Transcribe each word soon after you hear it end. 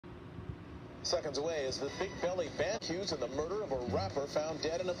Seconds away is the big belly band accused in the murder of a rapper found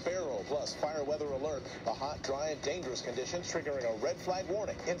dead in a barrel. Plus, fire weather alert. The hot, dry, and dangerous conditions triggering a red flag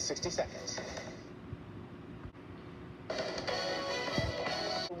warning in 60 seconds.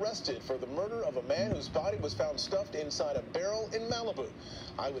 Arrested for the murder of a man whose body was found stuffed inside a barrel in Malibu.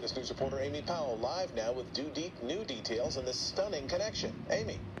 Eyewitness News reporter Amy Powell live now with new details on this stunning connection.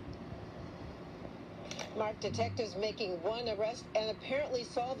 Amy. Mark, detectives making one arrest and apparently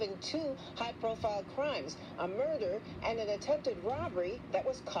solving two high-profile crimes, a murder and an attempted robbery that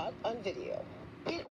was caught on video.